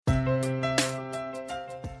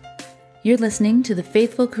You're listening to the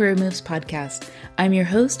Faithful Career Moves podcast. I'm your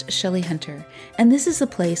host, Shelley Hunter, and this is a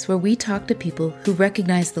place where we talk to people who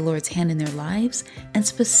recognize the Lord's hand in their lives and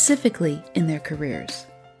specifically in their careers.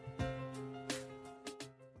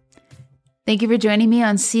 Thank you for joining me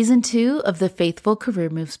on Season 2 of the Faithful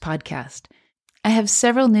Career Moves podcast. I have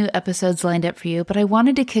several new episodes lined up for you, but I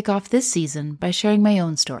wanted to kick off this season by sharing my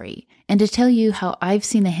own story and to tell you how I've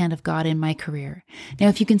seen the hand of God in my career. Now,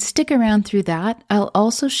 if you can stick around through that, I'll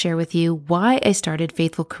also share with you why I started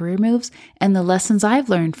Faithful Career Moves and the lessons I've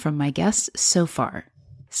learned from my guests so far.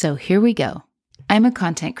 So here we go. I'm a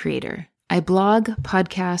content creator. I blog,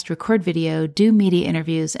 podcast, record video, do media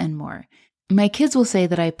interviews, and more. My kids will say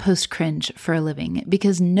that I post cringe for a living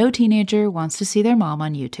because no teenager wants to see their mom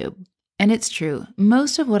on YouTube. And it's true,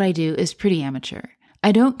 most of what I do is pretty amateur.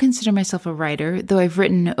 I don't consider myself a writer, though I've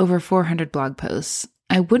written over 400 blog posts.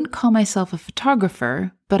 I wouldn't call myself a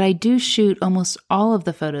photographer, but I do shoot almost all of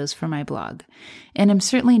the photos for my blog. And I'm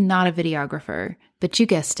certainly not a videographer, but you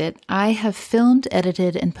guessed it, I have filmed,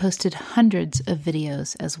 edited, and posted hundreds of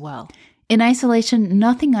videos as well. In isolation,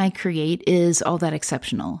 nothing I create is all that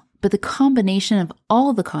exceptional, but the combination of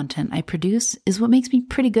all the content I produce is what makes me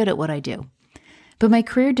pretty good at what I do. But my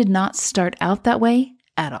career did not start out that way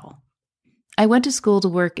at all. I went to school to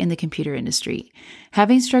work in the computer industry.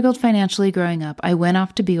 Having struggled financially growing up, I went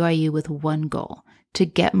off to BYU with one goal, to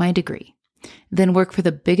get my degree, then work for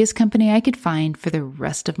the biggest company I could find for the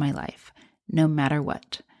rest of my life, no matter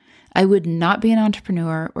what. I would not be an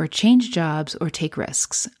entrepreneur or change jobs or take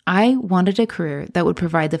risks. I wanted a career that would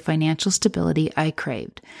provide the financial stability I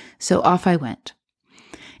craved, so off I went.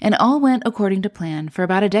 And all went according to plan for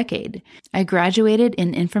about a decade. I graduated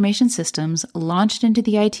in information systems, launched into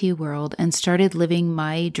the IT world, and started living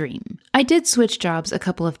my dream. I did switch jobs a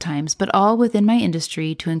couple of times, but all within my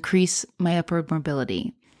industry to increase my upward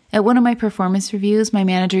mobility. At one of my performance reviews, my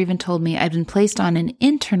manager even told me I'd been placed on an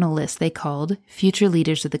internal list they called Future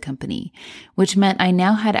Leaders of the Company, which meant I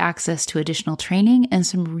now had access to additional training and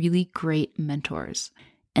some really great mentors.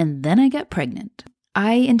 And then I got pregnant.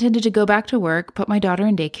 I intended to go back to work, put my daughter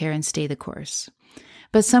in daycare, and stay the course.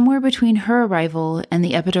 But somewhere between her arrival and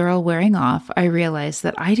the epidural wearing off, I realized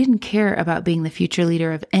that I didn't care about being the future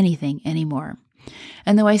leader of anything anymore.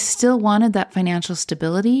 And though I still wanted that financial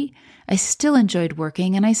stability, I still enjoyed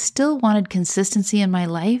working, and I still wanted consistency in my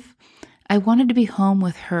life, I wanted to be home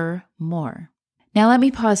with her more. Now let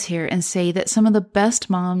me pause here and say that some of the best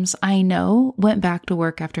moms I know went back to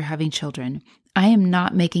work after having children. I am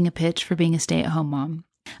not making a pitch for being a stay-at-home mom.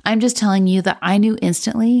 I'm just telling you that I knew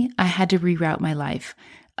instantly I had to reroute my life.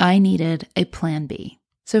 I needed a plan B.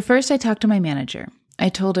 So first I talked to my manager. I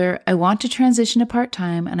told her I want to transition to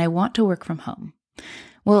part-time and I want to work from home.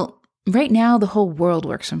 Well, right now the whole world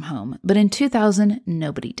works from home, but in 2000,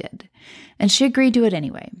 nobody did. And she agreed to it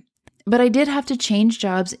anyway. But I did have to change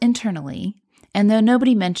jobs internally. And though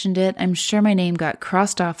nobody mentioned it, I'm sure my name got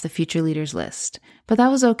crossed off the future leaders list. But that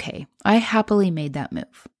was okay. I happily made that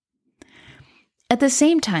move. At the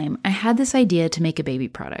same time, I had this idea to make a baby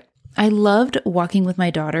product. I loved walking with my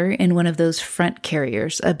daughter in one of those front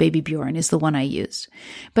carriers. A Baby Bjorn is the one I used.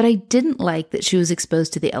 But I didn't like that she was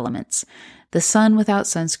exposed to the elements, the sun without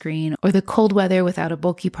sunscreen or the cold weather without a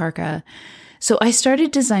bulky parka. So I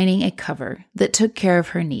started designing a cover that took care of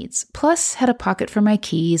her needs, plus had a pocket for my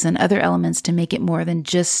keys and other elements to make it more than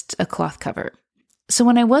just a cloth cover. So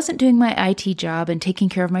when I wasn't doing my IT job and taking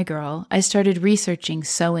care of my girl, I started researching,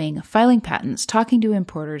 sewing, filing patents, talking to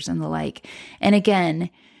importers and the like. And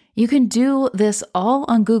again, you can do this all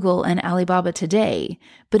on Google and Alibaba today,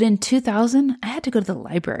 but in 2000, I had to go to the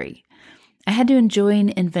library. I had to join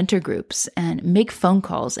inventor groups and make phone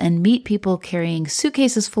calls and meet people carrying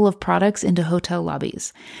suitcases full of products into hotel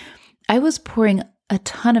lobbies. I was pouring a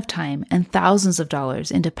ton of time and thousands of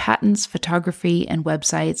dollars into patents, photography, and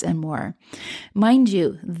websites and more. Mind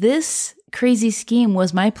you, this crazy scheme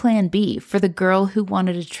was my plan B for the girl who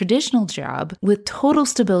wanted a traditional job with total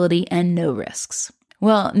stability and no risks.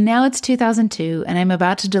 Well, now it's 2002 and I'm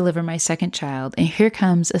about to deliver my second child, and here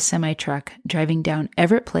comes a semi-truck driving down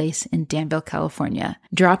Everett Place in Danville, California,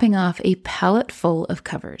 dropping off a pallet full of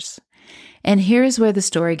covers. And here's where the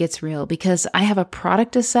story gets real, because I have a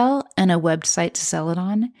product to sell and a website to sell it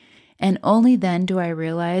on, and only then do I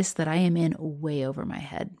realize that I am in way over my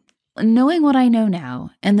head. Knowing what I know now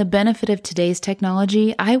and the benefit of today's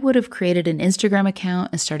technology, I would have created an Instagram account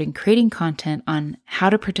and started creating content on how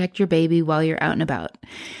to protect your baby while you're out and about.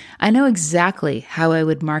 I know exactly how I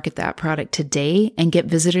would market that product today and get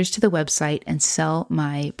visitors to the website and sell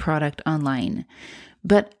my product online.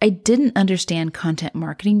 But I didn't understand content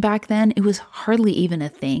marketing back then. It was hardly even a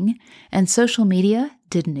thing, and social media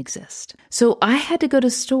didn't exist. So I had to go to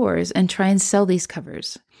stores and try and sell these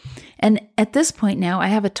covers. And at this point now, I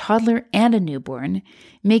have a toddler and a newborn,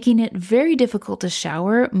 making it very difficult to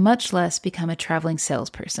shower, much less become a traveling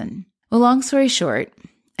salesperson. Well, long story short,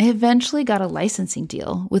 I eventually got a licensing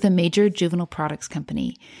deal with a major juvenile products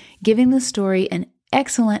company, giving the story an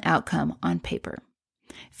excellent outcome on paper.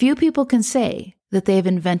 Few people can say that they have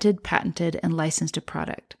invented, patented, and licensed a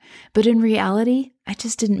product, but in reality, I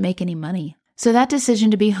just didn't make any money. So that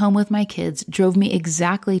decision to be home with my kids drove me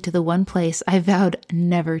exactly to the one place I vowed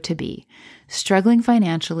never to be, struggling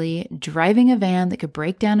financially, driving a van that could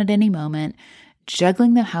break down at any moment,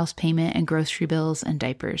 juggling the house payment and grocery bills and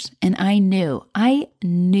diapers. And I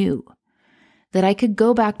knew that I could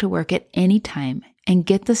go back to work at any time and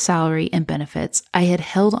get the salary and benefits I had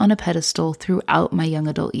held on a pedestal throughout my young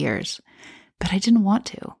adult years. But I didn't want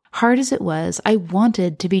to. Hard as it was, I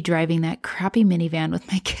wanted to be driving that crappy minivan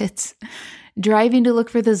with my kids, driving to look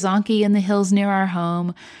for the Zonky in the hills near our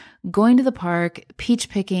home, going to the park, peach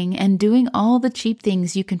picking, and doing all the cheap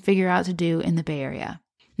things you can figure out to do in the Bay Area.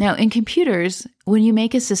 Now, in computers, when you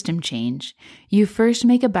make a system change, you first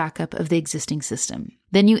make a backup of the existing system.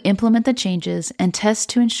 Then you implement the changes and test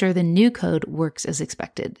to ensure the new code works as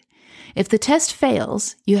expected. If the test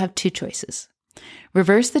fails, you have two choices.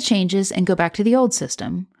 Reverse the changes and go back to the old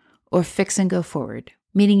system, or fix and go forward,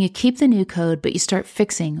 meaning you keep the new code, but you start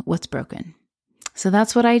fixing what's broken. So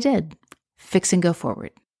that's what I did. Fix and go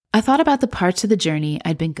forward. I thought about the parts of the journey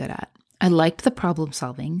I'd been good at. I liked the problem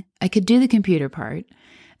solving. I could do the computer part.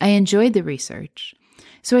 I enjoyed the research.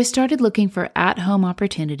 So I started looking for at-home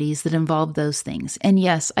opportunities that involved those things. And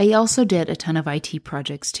yes, I also did a ton of IT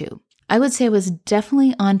projects too. I would say I was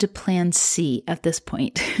definitely on to plan C at this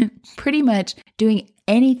point, pretty much doing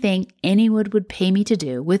anything anyone would pay me to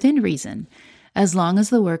do within reason, as long as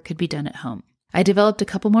the work could be done at home. I developed a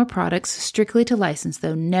couple more products strictly to license,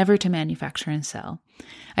 though never to manufacture and sell.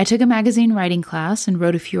 I took a magazine writing class and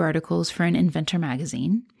wrote a few articles for an inventor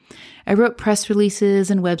magazine. I wrote press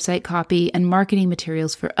releases and website copy and marketing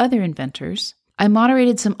materials for other inventors. I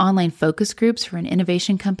moderated some online focus groups for an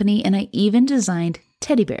innovation company, and I even designed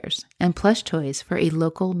teddy bears and plush toys for a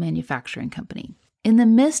local manufacturing company. In the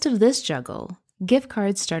midst of this juggle, gift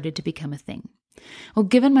cards started to become a thing. Well,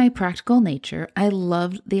 given my practical nature, I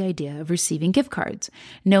loved the idea of receiving gift cards,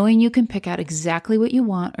 knowing you can pick out exactly what you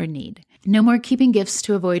want or need. No more keeping gifts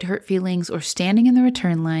to avoid hurt feelings or standing in the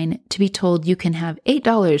return line to be told you can have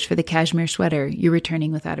 $8 for the cashmere sweater you're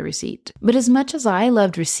returning without a receipt. But as much as I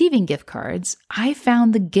loved receiving gift cards, I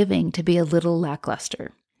found the giving to be a little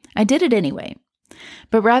lackluster. I did it anyway.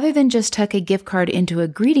 But rather than just tuck a gift card into a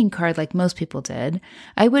greeting card like most people did,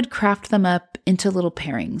 I would craft them up into little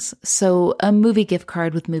pairings. So a movie gift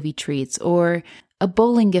card with movie treats, or a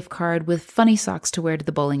bowling gift card with funny socks to wear to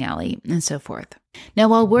the bowling alley, and so forth. Now,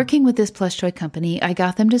 while working with this plush toy company, I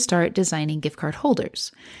got them to start designing gift card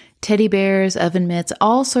holders. Teddy bears, oven mitts,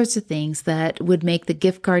 all sorts of things that would make the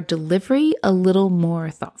gift card delivery a little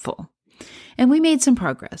more thoughtful. And we made some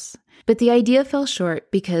progress. But the idea fell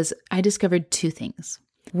short because I discovered two things.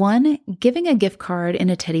 One, giving a gift card and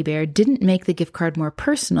a teddy bear didn't make the gift card more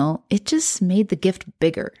personal, it just made the gift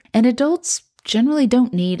bigger. And adults generally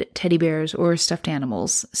don't need teddy bears or stuffed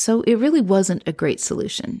animals, so it really wasn't a great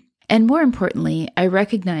solution. And more importantly, I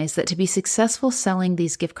recognized that to be successful selling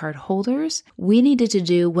these gift card holders, we needed to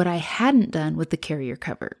do what I hadn't done with the carrier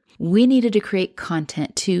cover. We needed to create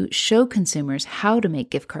content to show consumers how to make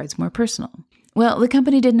gift cards more personal. Well, the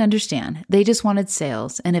company didn't understand. They just wanted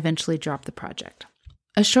sales and eventually dropped the project.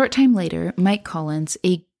 A short time later, Mike Collins,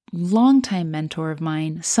 a longtime mentor of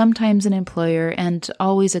mine, sometimes an employer, and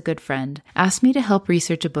always a good friend, asked me to help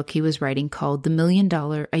research a book he was writing called The $1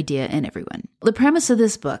 Million Idea in Everyone. The premise of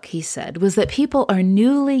this book, he said, was that people are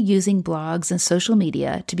newly using blogs and social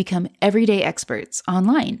media to become everyday experts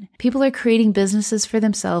online. People are creating businesses for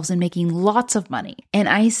themselves and making lots of money. And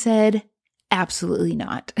I said, absolutely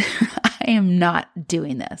not. I am not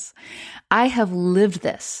doing this. I have lived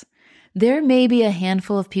this. There may be a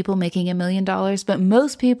handful of people making $1 million, but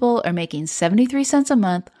most people are making 73 cents a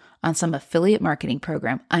month on some affiliate marketing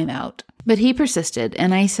program. I'm out. But he persisted,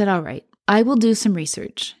 and I said, all right, I will do some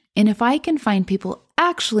research. And if I can find people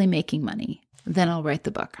actually making money, then I'll write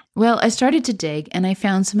the book. Well, I started to dig, and I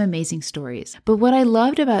found some amazing stories. But what I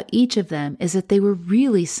loved about each of them is that they were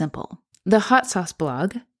really simple. The Hot Sauce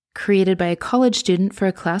blog, created by a college student for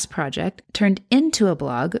a class project, turned into a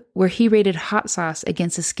blog where he rated hot sauce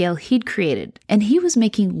against a scale he'd created, and he was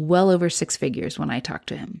making well over 6 figures when I talked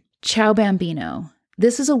to him. Ciao Bambino,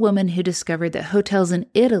 This is a woman who discovered that hotels in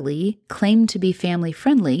Italy claimed to be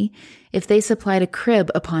family-friendly if they supplied a crib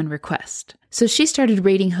upon request. So she started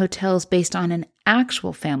rating hotels based on an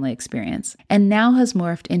actual family experience and now has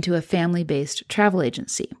morphed into a family-based travel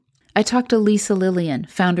agency. I talked to Lisa Lillian,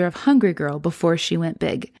 founder of Hungry Girl, before she went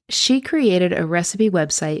big. She created a recipe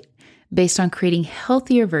website based on creating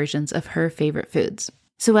healthier versions of her favorite foods.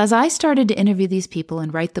 So as I started to interview these people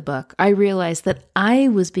and write the book, I realized that I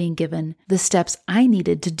was being given the steps I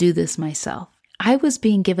needed to do this myself. I was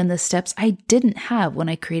being given the steps I didn't have when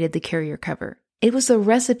I created the carrier cover. It was the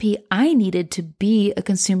recipe I needed to be a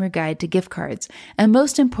consumer guide to gift cards. And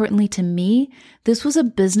most importantly to me, this was a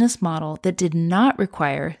business model that did not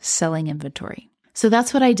require selling inventory. So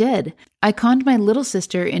that's what I did. I conned my little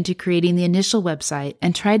sister into creating the initial website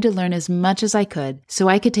and tried to learn as much as I could so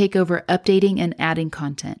I could take over updating and adding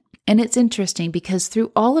content. And it's interesting because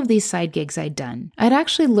through all of these side gigs I'd done, I'd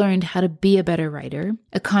actually learned how to be a better writer,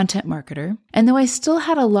 a content marketer, and though I still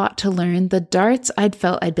had a lot to learn, the darts I'd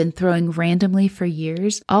felt I'd been throwing randomly for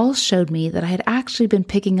years all showed me that I had actually been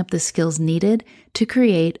picking up the skills needed to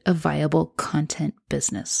create a viable content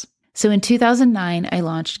business. So in 2009, I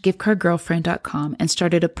launched giftcardgirlfriend.com and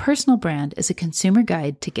started a personal brand as a consumer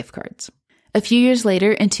guide to gift cards. A few years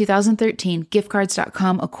later, in 2013,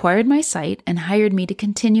 giftcards.com acquired my site and hired me to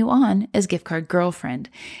continue on as Gift Card Girlfriend.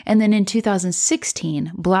 And then in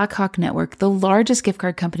 2016, Blackhawk Network, the largest gift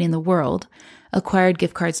card company in the world, acquired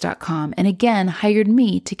giftcards.com and again hired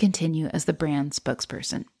me to continue as the brand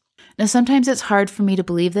spokesperson. Now, sometimes it's hard for me to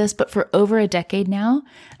believe this, but for over a decade now,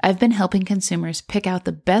 I've been helping consumers pick out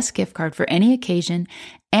the best gift card for any occasion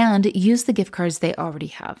and use the gift cards they already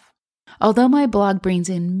have. Although my blog brings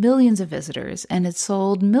in millions of visitors and it's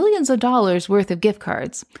sold millions of dollars worth of gift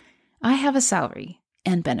cards, I have a salary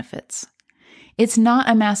and benefits. It's not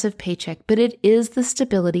a massive paycheck, but it is the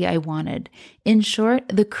stability I wanted. In short,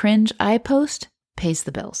 the cringe I post pays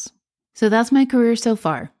the bills. So that's my career so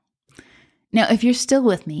far. Now, if you're still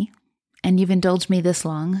with me, and you've indulged me this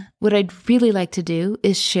long, what I'd really like to do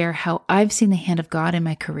is share how I've seen the hand of God in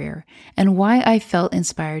my career and why I felt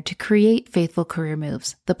inspired to create Faithful Career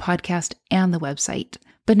Moves, the podcast and the website.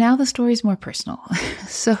 But now the story's more personal,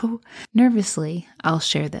 so nervously, I'll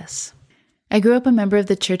share this. I grew up a member of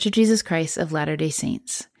the Church of Jesus Christ of Latter-day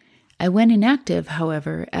Saints. I went inactive,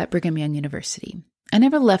 however, at Brigham Young University. I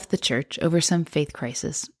never left the church over some faith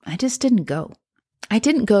crisis. I just didn't go. I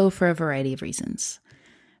didn't go for a variety of reasons.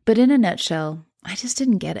 But in a nutshell, I just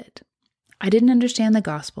didn't get it. I didn't understand the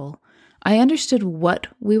gospel. I understood what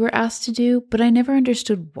we were asked to do, but I never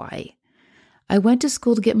understood why. I went to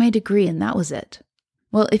school to get my degree, and that was it.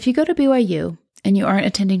 Well, if you go to BYU and you aren't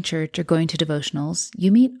attending church or going to devotionals,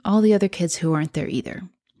 you meet all the other kids who aren't there either,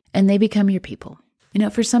 and they become your people.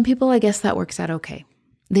 For some people, I guess that works out okay.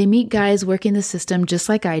 They meet guys working the system just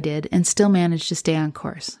like I did and still manage to stay on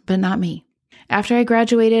course, but not me. After I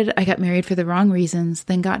graduated, I got married for the wrong reasons,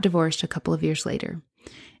 then got divorced a couple of years later.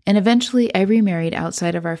 And eventually I remarried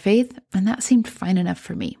outside of our faith, and that seemed fine enough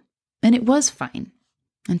for me. And it was fine,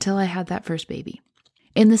 until I had that first baby.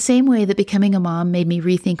 In the same way that becoming a mom made me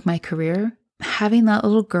rethink my career, having that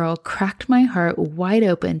little girl cracked my heart wide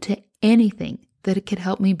open to anything that could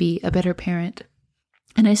help me be a better parent.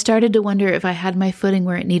 And I started to wonder if I had my footing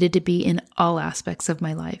where it needed to be in all aspects of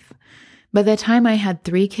my life. By the time I had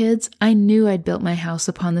 3 kids, I knew I'd built my house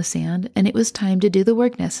upon the sand, and it was time to do the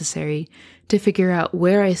work necessary to figure out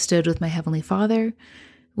where I stood with my Heavenly Father,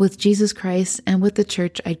 with Jesus Christ, and with the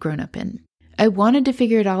church I'd grown up in. I wanted to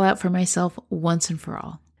figure it all out for myself once and for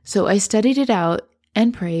all. So I studied it out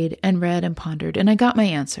and prayed and read and pondered, and I got my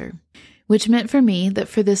answer, which meant for me that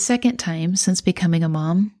for the second time since becoming a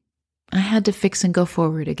mom, I had to fix and go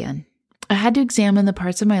forward again. I had to examine the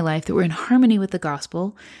parts of my life that were in harmony with the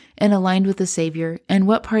gospel and aligned with the Savior, and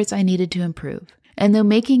what parts I needed to improve. And though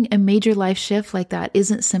making a major life shift like that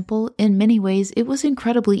isn't simple, in many ways it was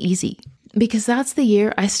incredibly easy, because that's the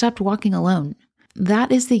year I stopped walking alone.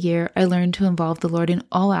 That is the year I learned to involve the Lord in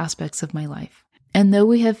all aspects of my life. And though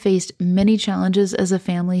we have faced many challenges as a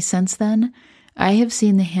family since then, I have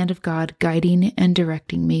seen the hand of God guiding and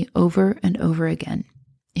directing me over and over again.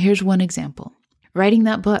 Here's one example. Writing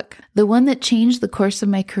that book, the one that changed the course of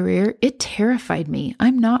my career, it terrified me.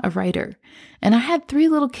 I'm not a writer, and I had 3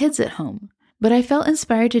 little kids at home, but I felt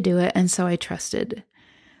inspired to do it, and so I trusted.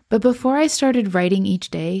 But before I started writing each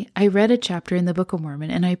day, I read a chapter in the Book of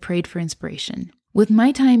Mormon, and I prayed for inspiration. With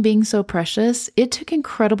my time being so precious, it took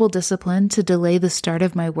incredible discipline to delay the start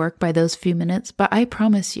of my work by those few minutes, but I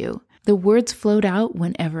promise you, the words flowed out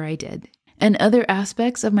whenever I did. And other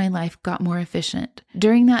aspects of my life got more efficient.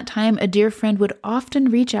 During that time, a dear friend would often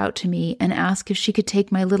reach out to me and ask if she could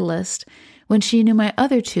take my littlest when she knew my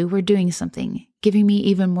other two were doing something, giving me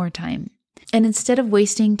even more time. And instead of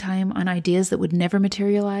wasting time on ideas that would never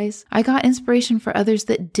materialize, I got inspiration for others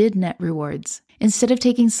that did net rewards. Instead of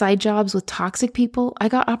taking side jobs with toxic people, I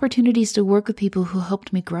got opportunities to work with people who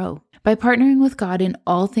helped me grow. By partnering with God in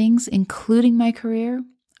all things, including my career,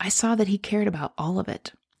 I saw that He cared about all of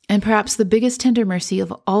it. And perhaps the biggest tender mercy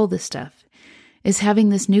of all this stuff is having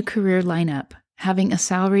this new career line up, having a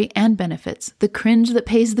salary and benefits, the cringe that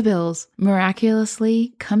pays the bills,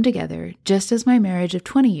 miraculously come together just as my marriage of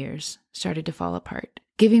 20 years started to fall apart,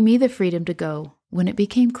 giving me the freedom to go when it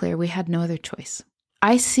became clear we had no other choice.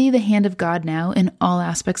 I see the hand of God now in all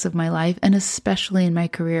aspects of my life, and especially in my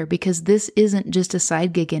career, because this isn't just a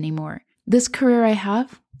side gig anymore. This career I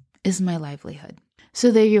have is my livelihood. So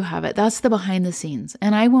there you have it. That's the behind the scenes.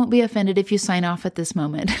 And I won't be offended if you sign off at this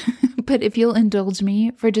moment. But if you'll indulge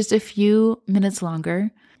me for just a few minutes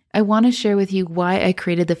longer, I want to share with you why I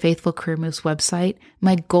created the Faithful Career Moves website,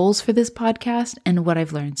 my goals for this podcast, and what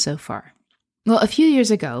I've learned so far. Well, a few years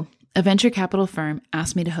ago, a venture capital firm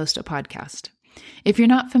asked me to host a podcast. If you're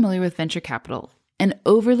not familiar with venture capital, an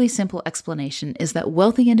overly simple explanation is that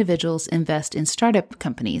wealthy individuals invest in startup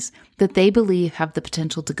companies that they believe have the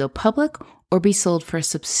potential to go public or be sold for a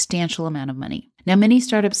substantial amount of money. Now, many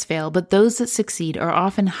startups fail, but those that succeed are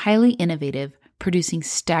often highly innovative, producing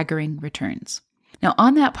staggering returns. Now,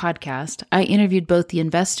 on that podcast, I interviewed both the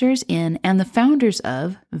investors in and the founders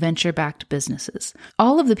of venture-backed businesses.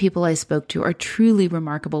 All of the people I spoke to are truly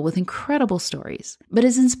remarkable with incredible stories. But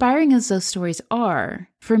as inspiring as those stories are,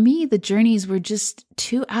 for me, the journeys were just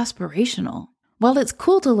too aspirational. While it's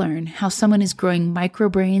cool to learn how someone is growing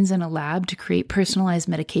microbrains in a lab to create personalized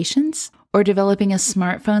medications, or developing a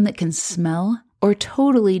smartphone that can smell, or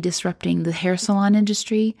totally disrupting the hair salon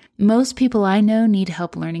industry, most people I know need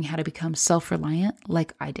help learning how to become self-reliant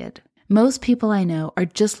like I did. Most people I know are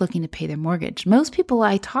just looking to pay their mortgage. Most people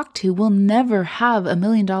I talk to will never have $1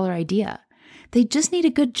 million idea. They just need a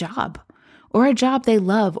good job, or a job they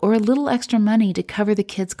love, or a little extra money to cover the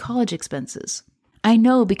kids' college expenses. I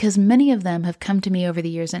know because many of them have come to me over the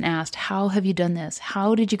years and asked, how have you done this?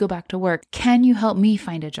 How did you go back to work? Can you help me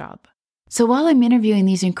find a job? So while I'm interviewing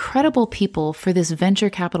these incredible people for this venture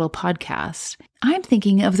capital podcast, I'm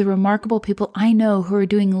thinking of the remarkable people I know who are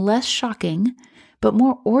doing less shocking, but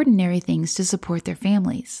more ordinary things to support their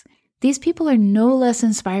families. These people are no less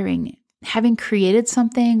inspiring, having created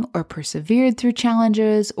something or persevered through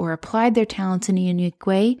challenges or applied their talents in a unique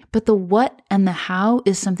way, but the what and the how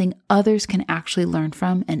is something others can actually learn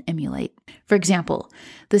from and emulate. For example,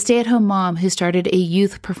 the stay-at-home mom who started a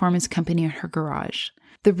youth performance company in her garage.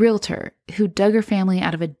 The realtor who dug her family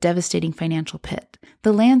out of a devastating financial pit,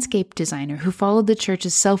 the landscape designer who followed the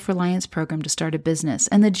church's self-reliance program to start a business,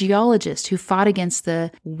 and the geologist who fought against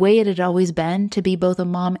the way it had always been to be both a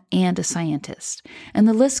mom and a scientist. And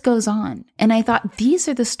the list goes on. And I thought, these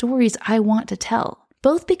are the stories I want to tell,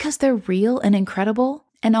 both because they're real and incredible,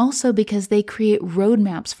 and also because they create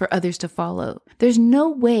roadmaps for others to follow. There's no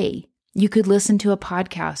way you could listen to a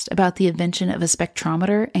podcast about the invention of a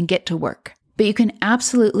spectrometer and get to work. But you can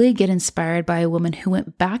absolutely get inspired by a woman who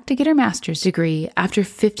went back to get her master's degree after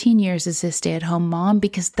 15 years as a stay-at-home mom,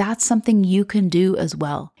 because that's something you can do as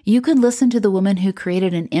well. You can listen to the woman who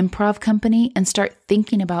created an improv company and start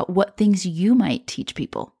thinking about what things you might teach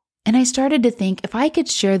people. And I started to think if I could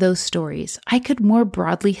share those stories, I could more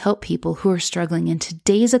broadly help people who are struggling in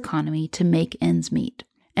today's economy to make ends meet.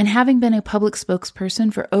 And having been a public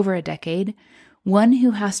spokesperson for over a decade, one who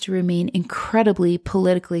has to remain incredibly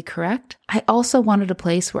politically correct, I also wanted a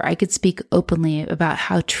place where I could speak openly about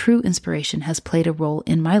how true inspiration has played a role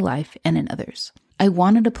in my life and in others. I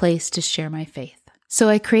wanted a place to share my faith. So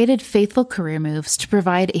I created Faithful Career Moves to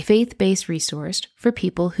provide a faith-based resource for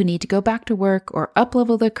people who need to go back to work or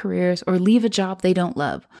up-level their careers or leave a job they don't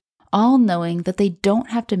love, all knowing that they don't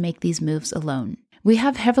have to make these moves alone. We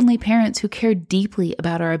have heavenly parents who care deeply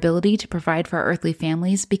about our ability to provide for our earthly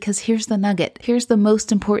families, because here's the nugget. Here's the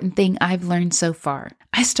most important thing I've learned so far.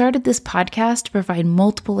 I started this podcast to provide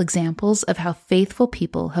multiple examples of how faithful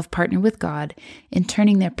people have partnered with God in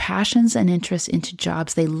turning their passions and interests into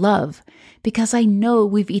jobs they love, because I know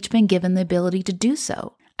we've each been given the ability to do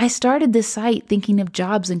so. I started this site thinking of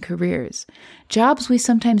jobs and careers. Jobs we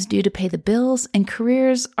sometimes do to pay the bills, and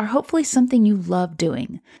careers are hopefully something you love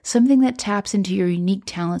doing, something that taps into your unique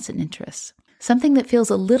talents and interests, something that feels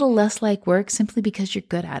a little less like work simply because you're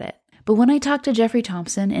good at it. But when I talked to Jeffrey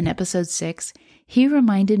Thompson in episode 6, he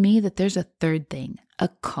reminded me that there's a third thing, a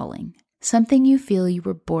calling, something you feel you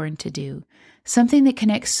were born to do, something that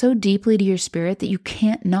connects so deeply to your spirit that you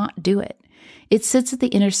can't not do it. It sits at the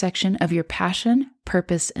intersection of your passion,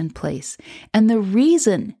 purpose, and place. And the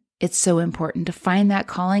reason it's so important to find that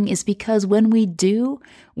calling is because when we do,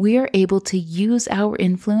 we are able to use our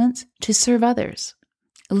influence to serve others.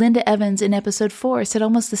 Linda Evans in episode 4 said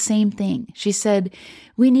almost the same thing. She said,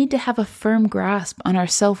 "We need to have a firm grasp on our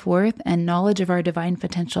self-worth and knowledge of our divine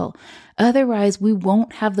potential. Otherwise, we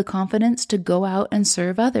won't have the confidence to go out and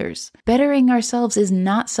serve others. Bettering ourselves is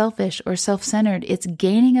not selfish or self-centered. It's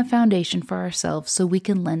gaining a foundation for ourselves so we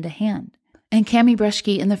can lend a hand." And Cami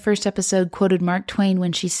Bruschke in the first episode quoted Mark Twain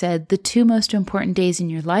when she said, "The two most important days in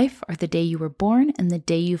your life are the day you were born and the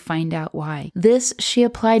day you find out why." This she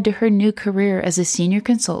applied to her new career as a senior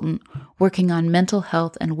consultant working on mental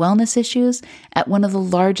health and wellness issues at one of the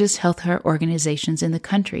largest healthcare organizations in the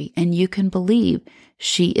country. And you can believe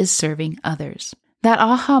she is serving others. That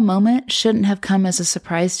aha moment shouldn't have come as a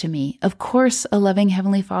surprise to me. Of course, a loving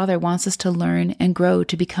Heavenly Father wants us to learn and grow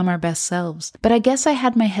to become our best selves. But I guess I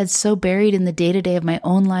had my head so buried in the day-to-day of my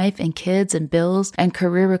own life and kids and bills and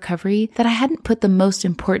career recovery that I hadn't put the most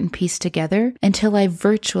important piece together until I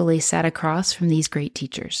virtually sat across from these great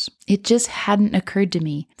teachers. It just hadn't occurred to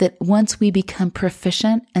me that once we become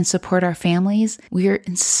proficient and support our families, we are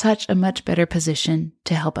in such a much better position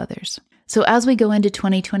to help others. So as we go into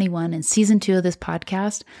 2021 and season 2 of this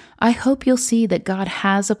podcast, I hope you'll see that God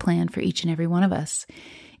has a plan for each and every one of us.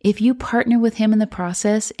 If you partner with Him in the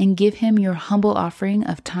process and give Him your humble offering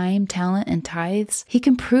of time, talent, and tithes, He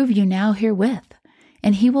can prove you now herewith.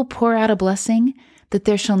 And He will pour out a blessing that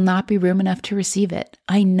there shall not be room enough to receive it.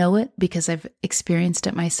 I know it because I've experienced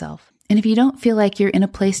it myself. And if you don't feel like you're in a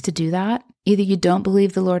place to do that, either you don't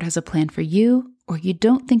believe the Lord has a plan for you, or you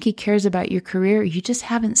don't think He cares about your career, or you just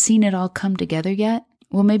haven't seen it all come together yet,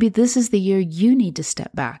 well, maybe this is the year you need to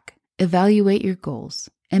step back, evaluate your goals,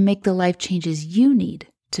 and make the life changes you need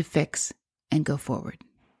to fix and go forward.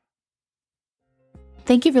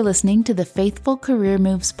 Thank you for listening to the Faithful Career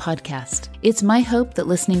Moves podcast. It's my hope that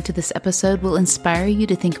listening to this episode will inspire you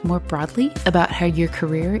to think more broadly about how your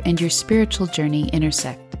career and your spiritual journey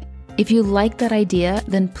intersect. If you like that idea,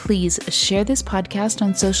 then please share this podcast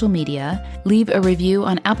on social media, leave a review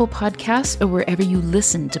on Apple Podcasts or wherever you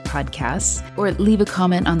listen to podcasts, or leave a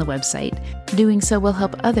comment on the website. Doing so will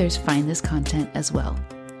help others find this content as well.